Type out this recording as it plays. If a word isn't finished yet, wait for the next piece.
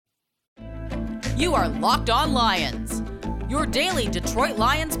You are Locked On Lions, your daily Detroit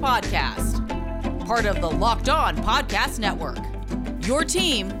Lions podcast. Part of the Locked On Podcast Network, your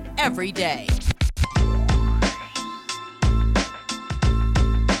team every day.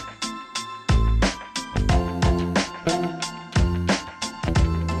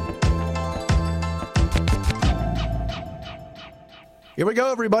 Here we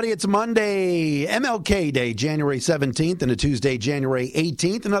go, everybody. It's Monday, MLK Day, January 17th, and a Tuesday, January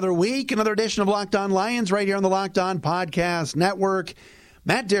 18th. Another week, another edition of Locked On Lions right here on the Locked On Podcast Network.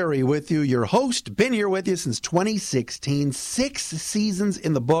 Matt Derry with you, your host. Been here with you since 2016. 6 seasons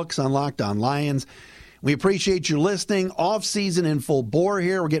in the books on Locked On Lions. We appreciate you listening. Off-season in full bore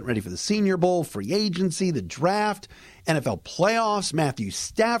here. We're getting ready for the Senior Bowl, free agency, the draft, NFL playoffs, Matthew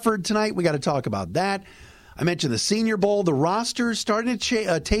Stafford tonight. We got to talk about that. I mentioned the Senior Bowl. The roster is starting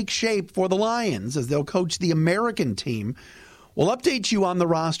to take shape for the Lions as they'll coach the American team. We'll update you on the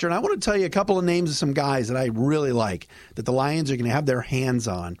roster, and I want to tell you a couple of names of some guys that I really like that the Lions are going to have their hands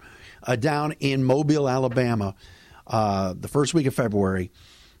on down in Mobile, Alabama, the first week of February.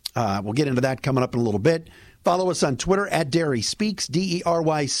 We'll get into that coming up in a little bit. Follow us on Twitter at Derry Speaks,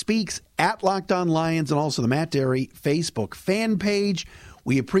 D-E-R-Y Speaks, at Locked On Lions, and also the Matt Derry Facebook fan page.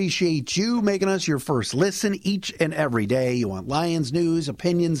 We appreciate you making us your first listen each and every day. You want Lions news,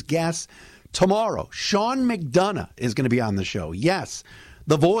 opinions, guests. Tomorrow, Sean McDonough is going to be on the show. Yes,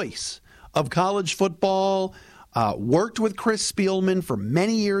 the voice of college football, worked with Chris Spielman for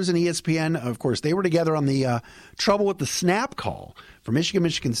many years in ESPN. Of course, they were together on the Trouble with the Snap call for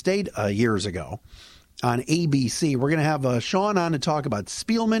Michigan State years ago on ABC. We're going to have Sean on to talk about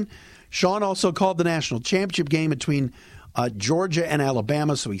Spielman. Sean also called the national championship game between Georgia and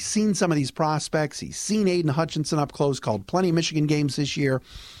Alabama, so he's seen some of these prospects. He's seen Aiden Hutchinson up close, called plenty of Michigan games this year.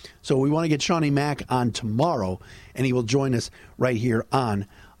 So we want to get Shawnee Mack on tomorrow, and he will join us right here on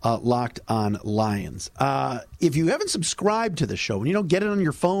Locked On Lions. If you haven't subscribed to the show and you don't get it on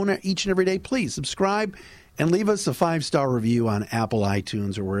your phone each and every day, please subscribe and leave us a 5-star review on Apple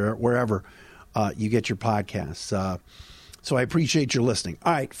iTunes or wherever you get your podcasts. So I appreciate your listening.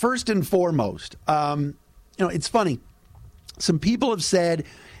 All right, first and foremost, it's funny. Some people have said,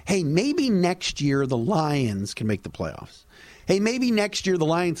 hey, maybe next year the Lions can make the playoffs. Hey, maybe next year the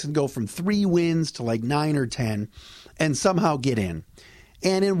Lions can go from 3 wins to like 9 or 10 and somehow get in.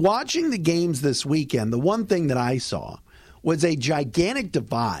 And in watching the games this weekend, the one thing that I saw was a gigantic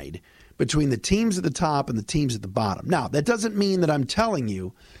divide between the teams at the top and the teams at the bottom. Now, that doesn't mean that I'm telling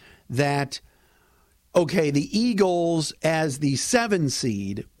you that, okay, the Eagles as the 7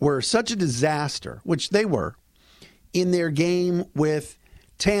 seed were such a disaster, which they were, in their game with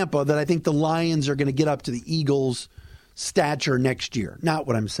Tampa, that I think the Lions are going to get up to the Eagles' stature next year. Not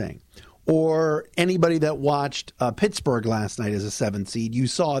what I'm saying. Or anybody that watched Pittsburgh last night as a 7 seed, you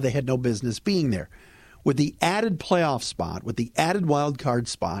saw they had no business being there. With the added playoff spot, with the added wild card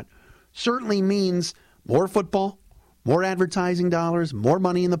spot, certainly means more football, more advertising dollars, more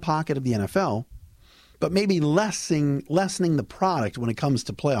money in the pocket of the NFL, but maybe lessening the product when it comes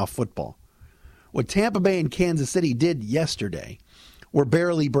to playoff football. What Tampa Bay and Kansas City did yesterday were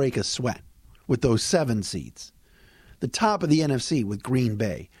barely break a sweat with those 7 seeds. The top of the NFC with Green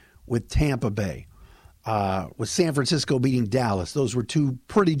Bay, with Tampa Bay, with San Francisco beating Dallas. Those were 2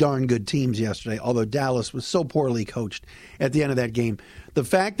 pretty darn good teams yesterday, although Dallas was so poorly coached at the end of that game. The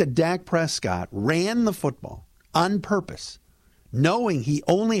fact that Dak Prescott ran the football on purpose, knowing he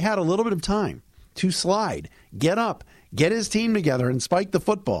only had a little bit of time to slide, get up, get his team together, and spike the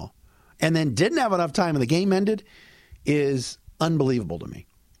football, and then didn't have enough time and the game ended, is unbelievable to me.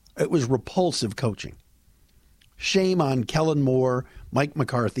 It was repulsive coaching. Shame on Kellen Moore, Mike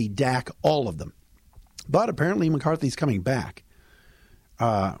McCarthy, Dak, all of them. But apparently McCarthy's coming back,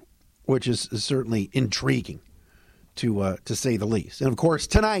 which is certainly intriguing, to say the least. And, of course,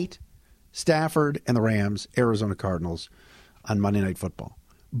 tonight, Stafford and the Rams, Arizona Cardinals on Monday Night Football.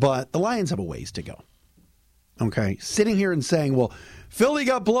 But the Lions have a ways to go. Okay, sitting here and saying, well, Philly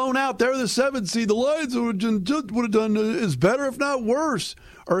got blown out. They're the 7th seed. The Lions would have done is better, if not worse,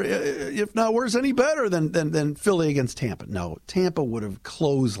 or if not worse, any better than Philly against Tampa. No, Tampa would have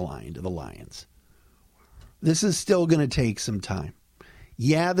clotheslined the Lions. This is still going to take some time.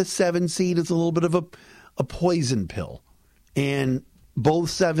 Yeah, the 7 seed is a little bit of a poison pill, and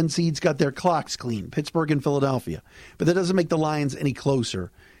both 7 seeds got their clocks clean, Pittsburgh and Philadelphia. But that doesn't make the Lions any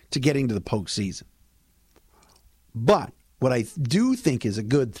closer to getting to the postseason. But what I do think is a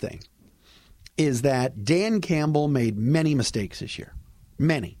good thing is that Dan Campbell made many mistakes this year.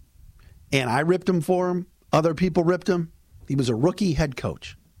 Many. And I ripped him for him. Other people ripped him. He was a rookie head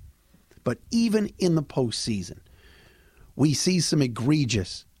coach. But even in the postseason, we see some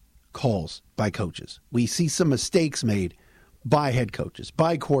egregious calls by coaches. We see some mistakes made by head coaches,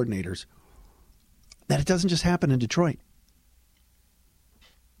 by coordinators, that it doesn't just happen in Detroit.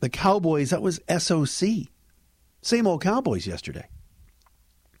 The Cowboys, that was SOC. Same old Cowboys yesterday.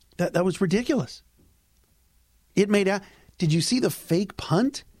 That was ridiculous. Did you see the fake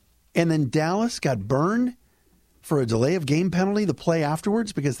punt? And then Dallas got burned for a delay of game penalty the play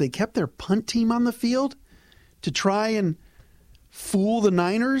afterwards because they kept their punt team on the field to try and fool the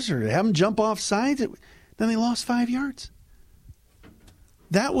Niners or have them jump off sides. Then they lost 5 yards.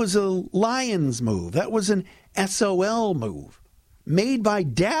 That was a Lions move. That was an SOL move made by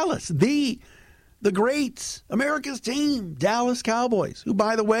Dallas, the greats, America's team, Dallas Cowboys, who,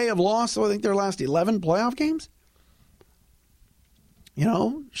 by the way, have lost, I think, their last 11 playoff games. You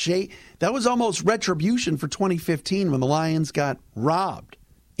know, that was almost retribution for 2015 when the Lions got robbed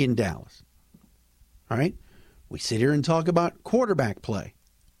in Dallas. All right? We sit here and talk about quarterback play.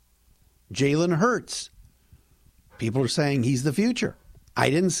 Jalen Hurts. People are saying he's the future. I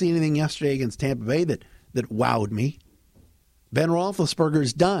didn't see anything yesterday against Tampa Bay that wowed me. Ben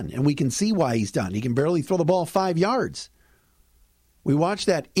Roethlisberger's done, and we can see why he's done. He can barely throw the ball 5 yards. We watched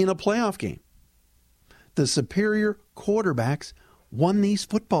that in a playoff game. The superior quarterbacks won these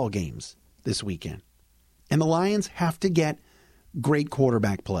football games this weekend. And the Lions have to get great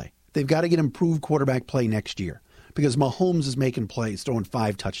quarterback play. They've got to get improved quarterback play next year because Mahomes is making plays, throwing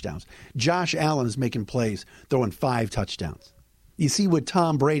 5 touchdowns. Josh Allen is making plays, throwing 5 touchdowns. You see what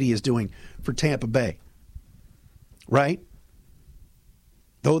Tom Brady is doing for Tampa Bay, right?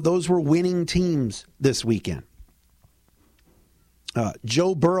 Those were winning teams this weekend.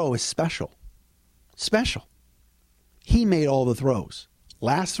 Joe Burrow is special. Special. He made all the throws.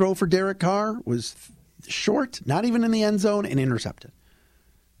 Last throw for Derek Carr was short, not even in the end zone, and intercepted.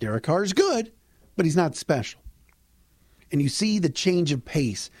 Derek Carr's good, but he's not special. And you see the change of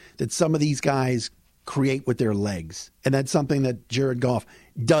pace that some of these guys create with their legs. And that's something that Jared Goff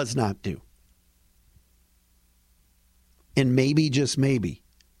does not do. And maybe, just maybe,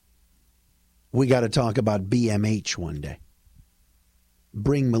 we got to talk about BMH one day.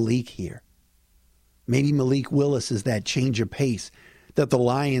 Bring Malik here. Maybe Malik Willis is that change of pace that the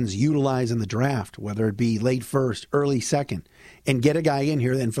Lions utilize in the draft, whether it be late first, early second, and get a guy in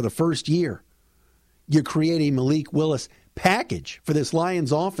here. Then for the first year, you create a Malik Willis package for this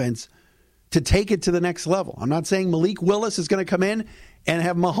Lions offense to take it to the next level. I'm not saying Malik Willis is going to come in and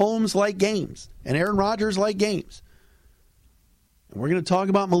have Mahomes-like games and Aaron Rodgers-like games. And we're going to talk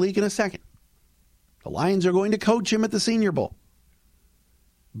about Malik in a second. The Lions are going to coach him at the Senior Bowl.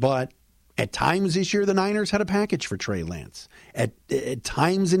 But at times this year, the Niners had a package for Trey Lance. At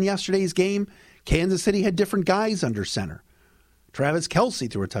times in yesterday's game, Kansas City had different guys under center. Travis Kelce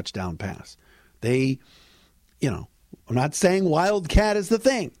threw a touchdown pass. I'm not saying Wildcat is the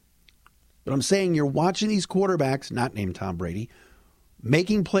thing, but I'm saying you're watching these quarterbacks, not named Tom Brady,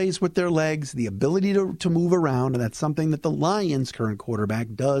 making plays with their legs, the ability to move around, and that's something that the Lions' current quarterback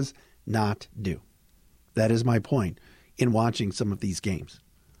does not do. That is my point in watching some of these games.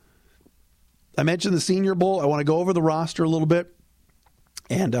 I mentioned the Senior Bowl. I want to go over the roster a little bit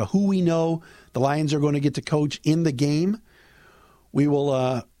and who we know the Lions are going to get to coach in the game. We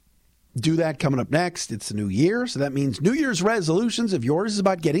will do that coming up next. It's the new year, so that means New Year's resolutions. If yours is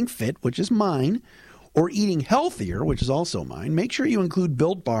about getting fit, which is mine, or eating healthier, which is also mine, make sure you include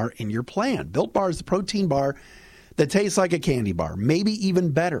Built Bar in your plan. Built Bar is the protein bar that tastes like a candy bar, maybe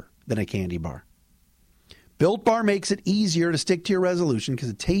even better than a candy bar. Built Bar makes it easier to stick to your resolution because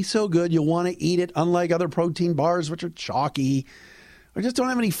it tastes so good you'll want to eat it, unlike other protein bars, which are chalky or just don't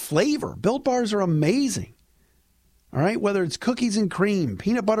have any flavor. Built Bars are amazing. All right, whether it's cookies and cream,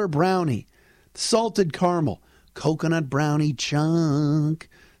 peanut butter brownie, salted caramel, coconut brownie chunk.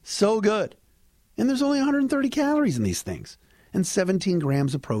 So good. And there's only 130 calories in these things and 17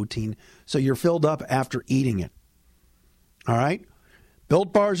 grams of protein, so you're filled up after eating it. All right?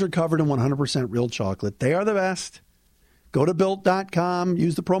 Built Bars are covered in 100% real chocolate. They are the best. Go to Built.com.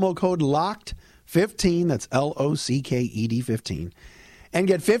 Use the promo code LOCKED15. That's LOCKED 15. And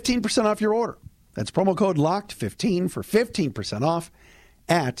get 15% off your order. That's promo code LOCKED15 for 15% off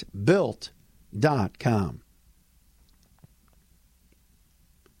at Built.com.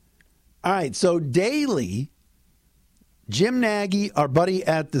 All right, so daily, Jim Nagy, our buddy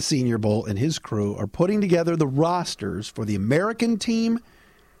at the Senior Bowl, and his crew are putting together the rosters for the American team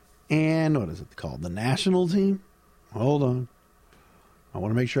and, what is it called, the national team? Hold on. I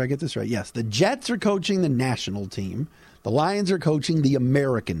want to make sure I get this right. Yes, the Jets are coaching the national team. The Lions are coaching the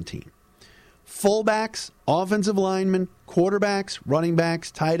American team. Fullbacks, offensive linemen, quarterbacks, running backs,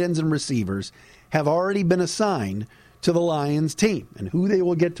 tight ends, and receivers have already been assigned to the Lions team and who they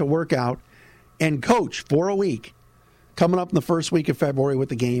will get to work out and coach for a week coming up in the first week of February with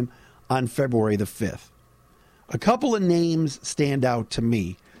the game on February the 5th. A couple of names stand out to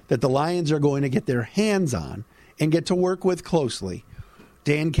me that the Lions are going to get their hands on and get to work with closely.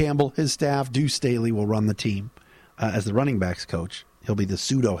 Dan Campbell, his staff, Deuce Staley will run the team as the running backs coach. He'll be the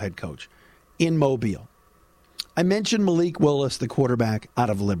pseudo head coach in Mobile. I mentioned Malik Willis, the quarterback out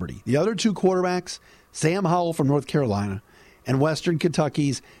of Liberty. The other two quarterbacks, Sam Howell from North Carolina and Western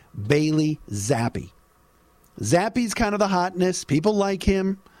Kentucky's Bailey Zappi. Zappi's kind of the hotness. People like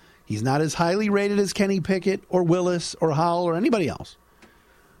him. He's not as highly rated as Kenny Pickett or Willis or Howell or anybody else.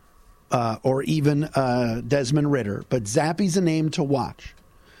 Or even Desmond Ridder. But Zappi's a name to watch.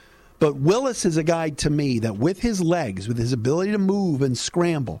 But Willis is a guy to me that with his legs, with his ability to move and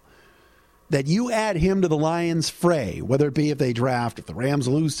scramble, that you add him to the Lions fray, whether it be if the Rams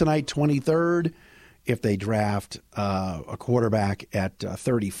lose tonight, 23rd, if they draft a quarterback at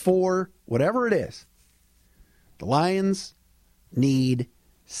 34, whatever it is. The Lions need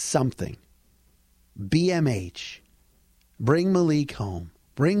something. BMH. Bring Malik home.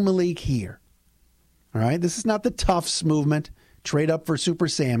 Bring Malik here. All right? This is not the Tufts movement. Trade up for Super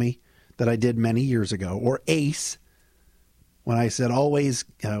Sammy that I did many years ago. Or Ace. When I said always,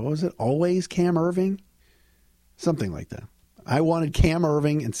 what was it? Always Cam Irving? Something like that. I wanted Cam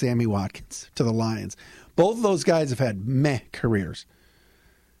Irving and Sammy Watkins to the Lions. Both of those guys have had meh careers.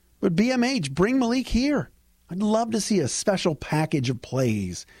 But BMH, bring Malik here. I'd love to see a special package of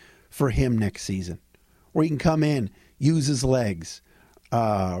plays for him next season. Where he can come in, use his legs,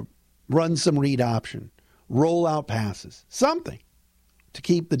 run some read option, roll out passes. Something to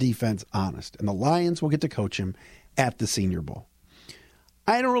keep the defense honest. And the Lions will get to coach him at the Senior Bowl.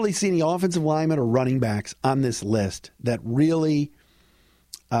 I don't really see any offensive linemen or running backs on this list that really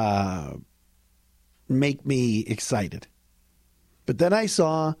make me excited. But then I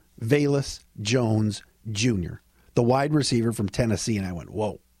saw Velus Jones Jr., the wide receiver from Tennessee, and I went,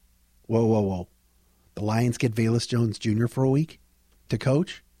 whoa. The Lions get Velus Jones Jr. for a week to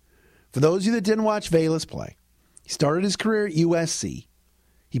coach? For those of you that didn't watch Velus play, he started his career at USC.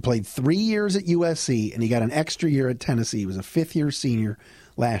 He played 3 years at USC, and he got an extra year at Tennessee. He was a fifth-year senior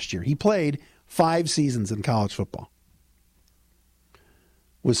last year. He played 5 seasons in college football.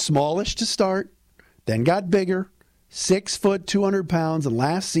 Was smallish to start, then got bigger, 6 foot, 200 pounds, and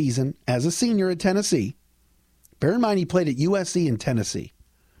last season, as a senior at Tennessee, bear in mind he played at USC and Tennessee,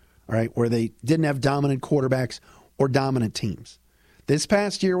 all right, where they didn't have dominant quarterbacks or dominant teams. This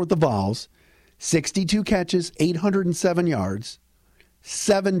past year with the Vols, 62 catches, 807 yards,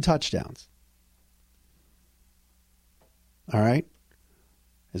 7 touchdowns. All right.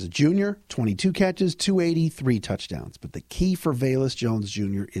 As a junior, 22 catches, 283 touchdowns. But the key for Velus Jones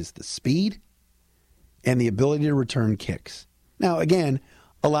Jr. is the speed and the ability to return kicks. Now, again,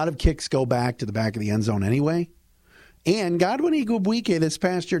 a lot of kicks go back to the back of the end zone anyway. And Godwin Igwebuike this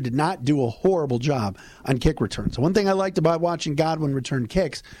past year did not do a horrible job on kick returns. One thing I liked about watching Godwin return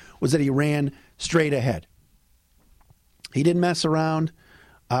kicks was that he ran straight ahead. He didn't mess around.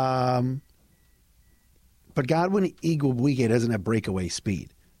 But Godwin Igwebuike doesn't have breakaway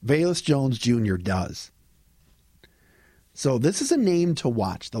speed. Velus Jones Jr. does. So this is a name to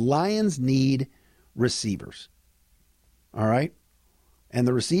watch. The Lions need receivers. All right? And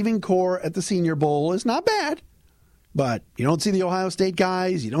the receiving core at the Senior Bowl is not bad. But you don't see the Ohio State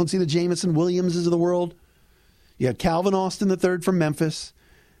guys. You don't see the Jamison Williamses of the world. You have Calvin Austin III from Memphis.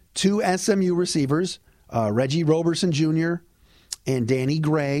 2 SMU receivers, Reggie Roberson Jr. and Danny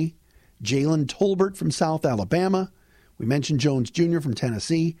Gray. Jalen Tolbert from South Alabama. We mentioned Jones Jr. from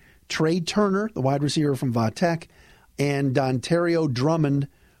Tennessee. Trey Turner, the wide receiver from Vatech. And Dontario Drummond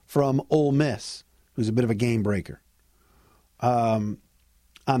from Ole Miss, who's a bit of a game breaker. On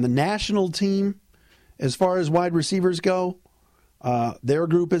the national team, as far as wide receivers go, their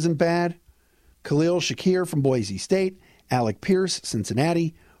group isn't bad. Khalil Shakir from Boise State. Alec Pierce,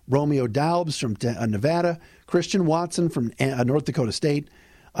 Cincinnati. Romeo Daubs from Nevada. Christian Watson from North Dakota State.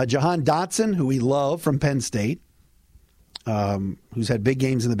 Jahan Dotson, who we love from Penn State, who's had big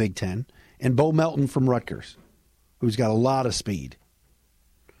games in the Big Ten. And Bo Melton from Rutgers, who's got a lot of speed.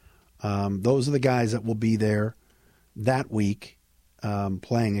 Those are the guys that will be there that week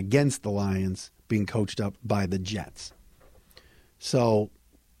playing against the Lions, being coached up by the Jets. So,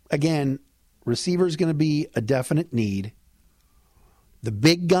 again, receiver's going to be a definite need. The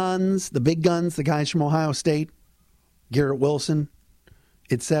big guns, the guys from Ohio State, Garrett Wilson,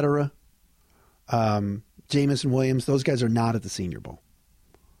 etc., Jamison Williams, those guys are not at the Senior Bowl.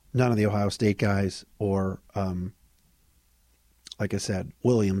 None of the Ohio State guys or, like I said,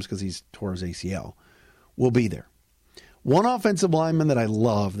 Williams, because he's tore his ACL, will be there. One offensive lineman that I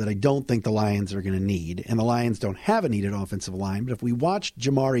love that I don't think the Lions are going to need, and the Lions don't have a needed offensive line, but if we watched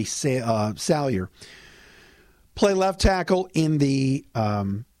Jamari Salyer play left tackle in the,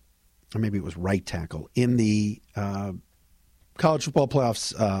 or maybe it was right tackle, in the college football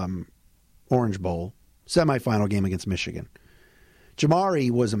playoffs Orange Bowl semifinal game against Michigan.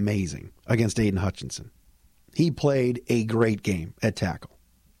 Jamari was amazing against Aiden Hutchinson. He played a great game at tackle,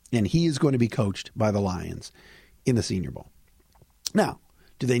 and he is going to be coached by the Lions in the Senior Bowl. Now,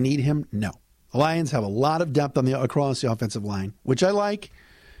 do they need him? No. The Lions have a lot of depth across the offensive line, which I like,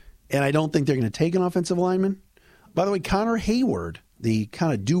 and I don't think they're going to take an offensive lineman. By the way, Connor Hayward, the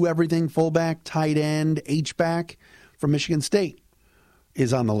kind of do-everything fullback, tight end, H-back from Michigan State,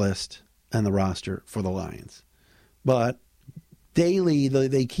 is on the list and the roster for the Lions. But daily,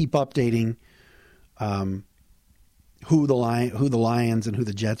 they keep updating who the Lions and who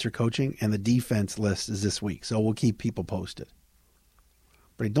the Jets are coaching, and the defense list is this week. So we'll keep people posted.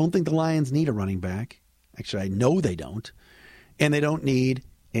 But I don't think the Lions need a running back. Actually, I know they don't. And they don't need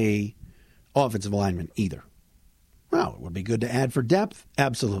a offensive lineman either. Well, it would be good to add for depth,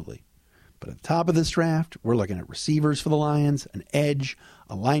 absolutely. But at the top of this draft, we're looking at receivers for the Lions, an edge,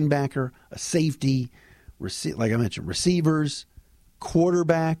 a linebacker, a safety, like I mentioned, receivers,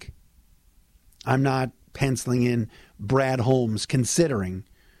 quarterback. I'm not penciling in Brad Holmes considering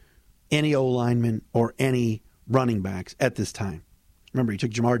any O-lineman or any running backs at this time. Remember, he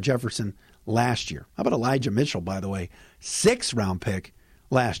took Jamar Jefferson last year. How about Elijah Mitchell, by the way? 6th-round pick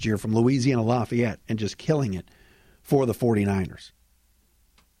last year from Louisiana Lafayette and just killing it for the 49ers.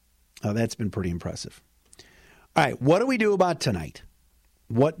 That's been pretty impressive. All right, what do we do about tonight?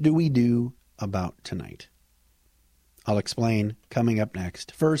 What do we do about tonight? I'll explain coming up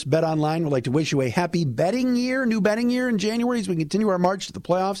next. First, Bet Online would like to wish you a happy betting year, new betting year in January as we continue our march to the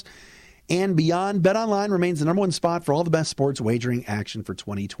playoffs and beyond. Bet Online remains the number one spot for all the best sports wagering action for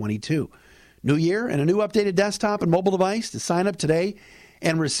 2022. New year and a new updated desktop and mobile device to sign up today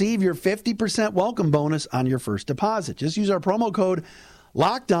and receive your 50% welcome bonus on your first deposit. Just use our promo code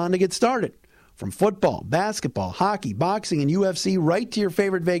LOCKEDON to get started. From football, basketball, hockey, boxing, and UFC, right to your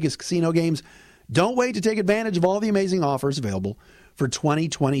favorite Vegas casino games. Don't wait to take advantage of all the amazing offers available for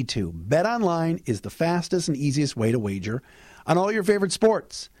 2022. BetOnline is the fastest and easiest way to wager on all your favorite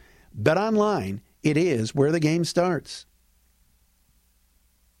sports. BetOnline, it is where the game starts.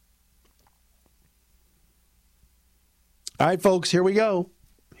 All right, folks, here we go.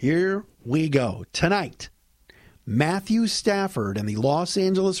 Here we go. Tonight, Matthew Stafford and the Los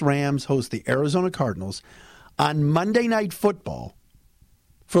Angeles Rams host the Arizona Cardinals on Monday Night Football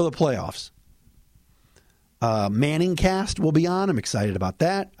for the playoffs. Manning cast will be on. I'm excited about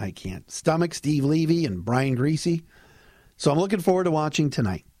that. I can't stomach Steve Levy and Brian Griese. So I'm looking forward to watching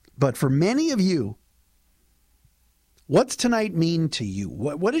tonight. But for many of you, what's tonight mean to you?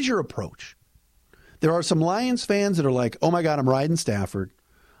 What is your approach? There are some Lions fans that are like, oh my God, I'm riding Stafford.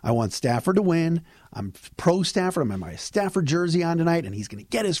 I want Stafford to win. I'm pro Stafford. I'm going to buy a Stafford jersey on tonight, and he's going to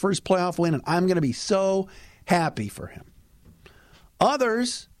get his first playoff win, and I'm going to be so happy for him.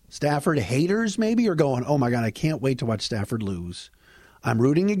 Others, Stafford haters maybe, are going, oh my God, I can't wait to watch Stafford lose. I'm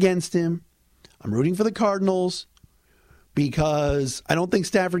rooting against him. I'm rooting for the Cardinals because I don't think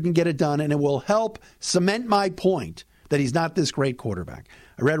Stafford can get it done, and it will help cement my point that he's not this great quarterback.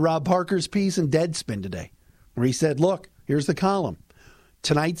 I read Rob Parker's piece in Deadspin today where he said, look, here's the column.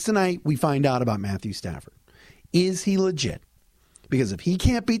 Tonight's the night we find out about Matthew Stafford. Is he legit? Because if he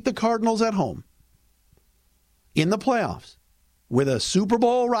can't beat the Cardinals at home in the playoffs with a Super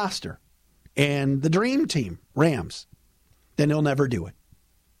Bowl roster and the dream team, Rams, then he'll never do it.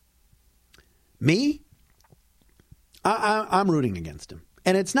 Me, I'm rooting against him.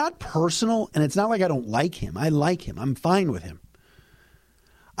 And it's not personal, and it's not like I don't like him. I like him. I'm fine with him.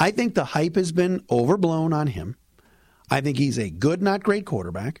 I think the hype has been overblown on him. I think he's a good, not great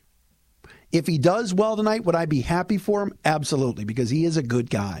quarterback. If he does well tonight, would I be happy for him? Absolutely, because he is a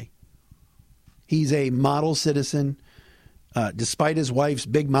good guy. He's a model citizen. Despite his wife's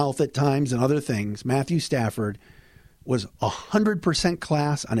big mouth at times and other things, Matthew Stafford was 100%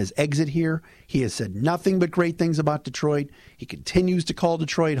 class on his exit here. He has said nothing but great things about Detroit. He continues to call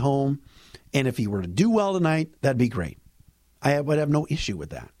Detroit home. And if he were to do well tonight, that'd be great. I would have no issue with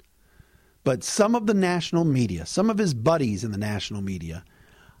that. But some of the national media, some of his buddies in the national media,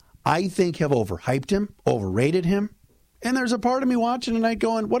 I think have overhyped him, overrated him. And there's a part of me watching tonight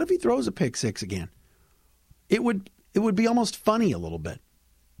going, what if he throws a pick six again? It would be almost funny a little bit.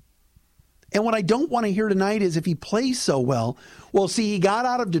 And what I don't want to hear tonight is if he plays so well, see, he got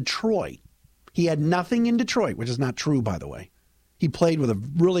out of Detroit. He had nothing in Detroit, which is not true, by the way. He played with a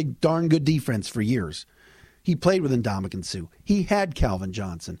really darn good defense for years. He played with Ndamukong Suh. He had Calvin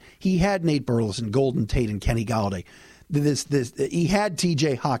Johnson. He had Nate Burleson, Golden Tate, and Kenny Galladay. He had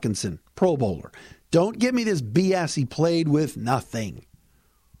T.J. Hawkinson, Pro Bowler. Don't give me this BS. He played with nothing.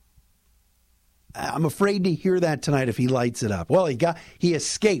 I'm afraid to hear that tonight if he lights it up. Well, he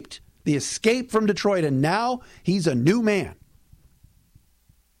escaped. The escape from Detroit, and now he's a new man.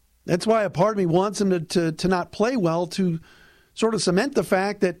 That's why a part of me wants him to not play well, to sort of cement the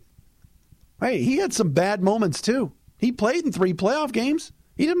fact that, hey, he had some bad moments too. He played in 3 playoff games.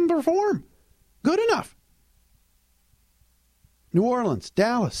 He didn't perform good enough. New Orleans,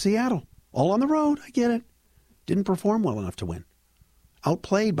 Dallas, Seattle, all on the road. I get it. Didn't perform well enough to win.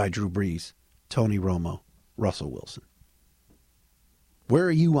 Outplayed by Drew Brees, Tony Romo, Russell Wilson. Where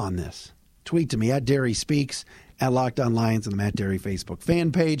are you on this? Tweet to me at Derry Speaks, at Locked On Lions on the Matt Derry Facebook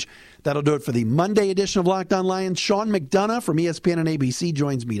fan page. That'll do it for the Monday edition of Locked On Lions. Sean McDonough from ESPN and ABC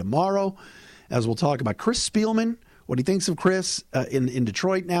joins me tomorrow as we'll talk about Chris Spielman, what he thinks of Chris in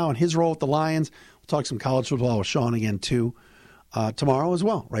Detroit now and his role with the Lions. We'll talk some college football with Sean again, too, tomorrow as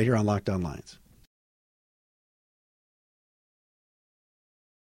well, right here on Locked On Lions.